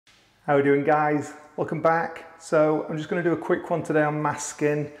How are we doing, guys? Welcome back. So I'm just going to do a quick one today on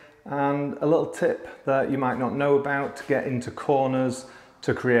masking and a little tip that you might not know about to get into corners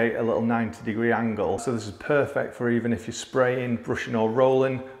to create a little 90-degree angle. So this is perfect for even if you're spraying, brushing or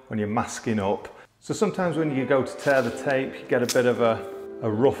rolling when you're masking up. So sometimes when you go to tear the tape, you get a bit of a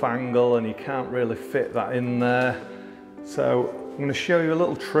rough angle and you can't really fit that in there. So I'm going to show you a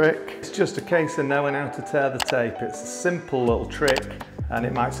little trick. It's just a case of knowing how to tear the tape. It's a simple little trick and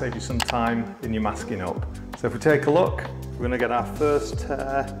it might save you some time in your masking up. So if we take a look, we're going to get our first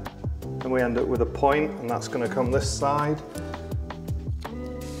tear and we end up with a point, and that's going to come this side.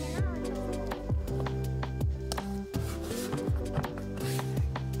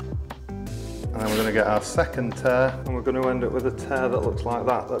 And then we're going to get our second tear and we're going to end up with a tear that looks like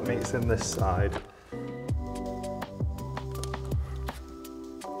that meets in this side.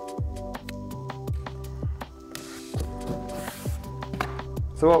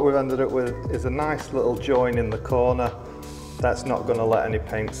 So what we've ended up with is a nice little join in the corner that's not going to let any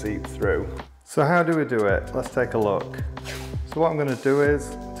paint seep through. So how do we do it? Let's take a look. So what I'm going to do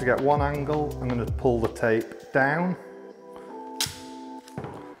is, to get one angle, I'm going to pull the tape down.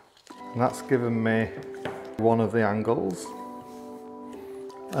 And that's given me one of the angles.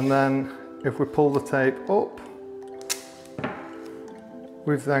 And then if we pull the tape up,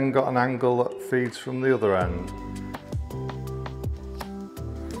 we've then got an angle that feeds from the other end.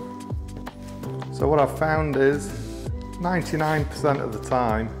 So what I've found is 99% of the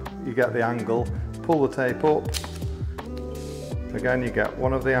time you get the angle, pull the tape up, again you get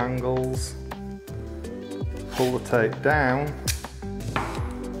one of the angles, pull the tape down,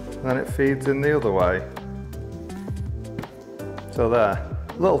 and then it feeds in the other way. So there,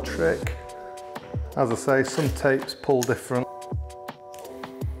 little trick. As I say, some tapes pull different.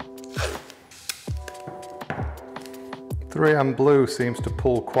 3M blue seems to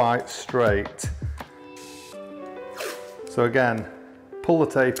pull quite straight. So again, pull the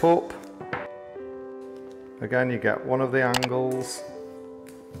tape up. Again, you get one of the angles.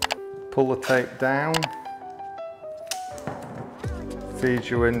 Pull the tape down. Feeds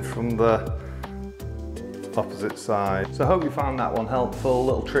you in from the opposite side. So I hope you found that one helpful.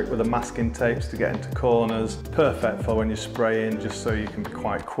 Little trick with the masking tapes to get into corners. Perfect for when you're spraying, just so you can be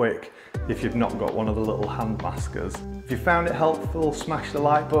quite quick if you've not got one of the little hand maskers. If you found it helpful, smash the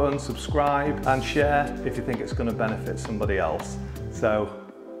like button, subscribe and share if you think it's going to benefit somebody else. So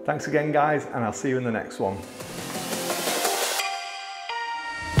thanks again, guys, and I'll see you in the next one.